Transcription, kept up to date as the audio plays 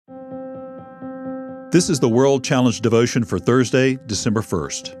This is the World Challenge devotion for Thursday, December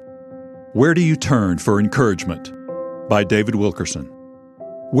 1st. Where do you turn for encouragement? By David Wilkerson.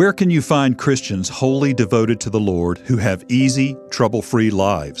 Where can you find Christians wholly devoted to the Lord who have easy, trouble-free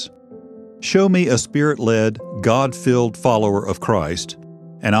lives? Show me a Spirit-led, God-filled follower of Christ,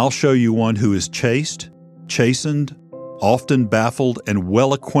 and I'll show you one who is chaste, chastened, often baffled, and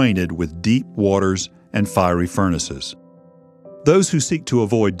well acquainted with deep waters and fiery furnaces. Those who seek to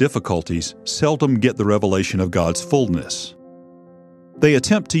avoid difficulties seldom get the revelation of God's fullness. They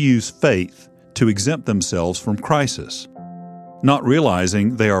attempt to use faith to exempt themselves from crisis, not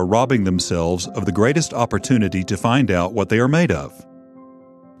realizing they are robbing themselves of the greatest opportunity to find out what they are made of.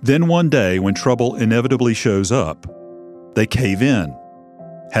 Then one day, when trouble inevitably shows up, they cave in,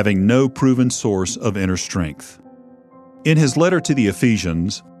 having no proven source of inner strength. In his letter to the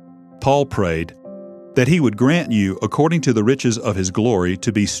Ephesians, Paul prayed that he would grant you, according to the riches of his glory,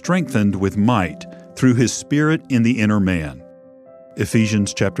 to be strengthened with might through his Spirit in the inner man.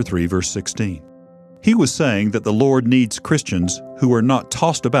 Ephesians chapter 3, verse 16. He was saying that the Lord needs Christians who are not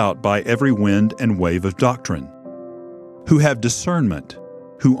tossed about by every wind and wave of doctrine, who have discernment,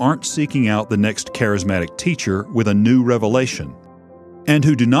 who aren't seeking out the next charismatic teacher with a new revelation, and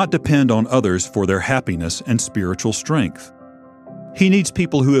who do not depend on others for their happiness and spiritual strength. He needs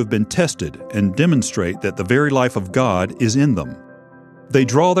people who have been tested and demonstrate that the very life of God is in them. They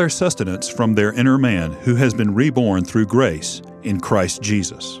draw their sustenance from their inner man who has been reborn through grace in Christ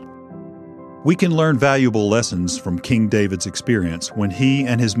Jesus. We can learn valuable lessons from King David's experience when he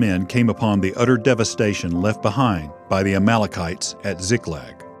and his men came upon the utter devastation left behind by the Amalekites at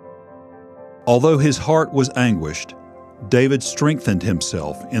Ziklag. Although his heart was anguished, David strengthened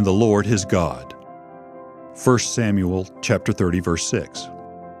himself in the Lord his God. 1 Samuel chapter 30, verse 6.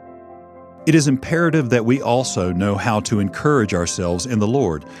 It is imperative that we also know how to encourage ourselves in the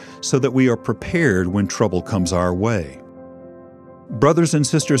Lord so that we are prepared when trouble comes our way. Brothers and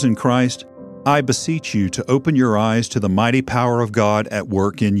sisters in Christ, I beseech you to open your eyes to the mighty power of God at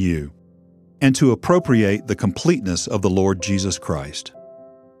work in you, and to appropriate the completeness of the Lord Jesus Christ.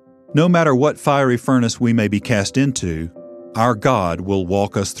 No matter what fiery furnace we may be cast into, our God will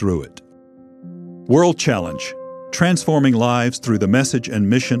walk us through it. World Challenge, transforming lives through the message and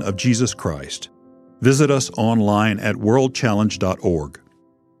mission of Jesus Christ. Visit us online at worldchallenge.org.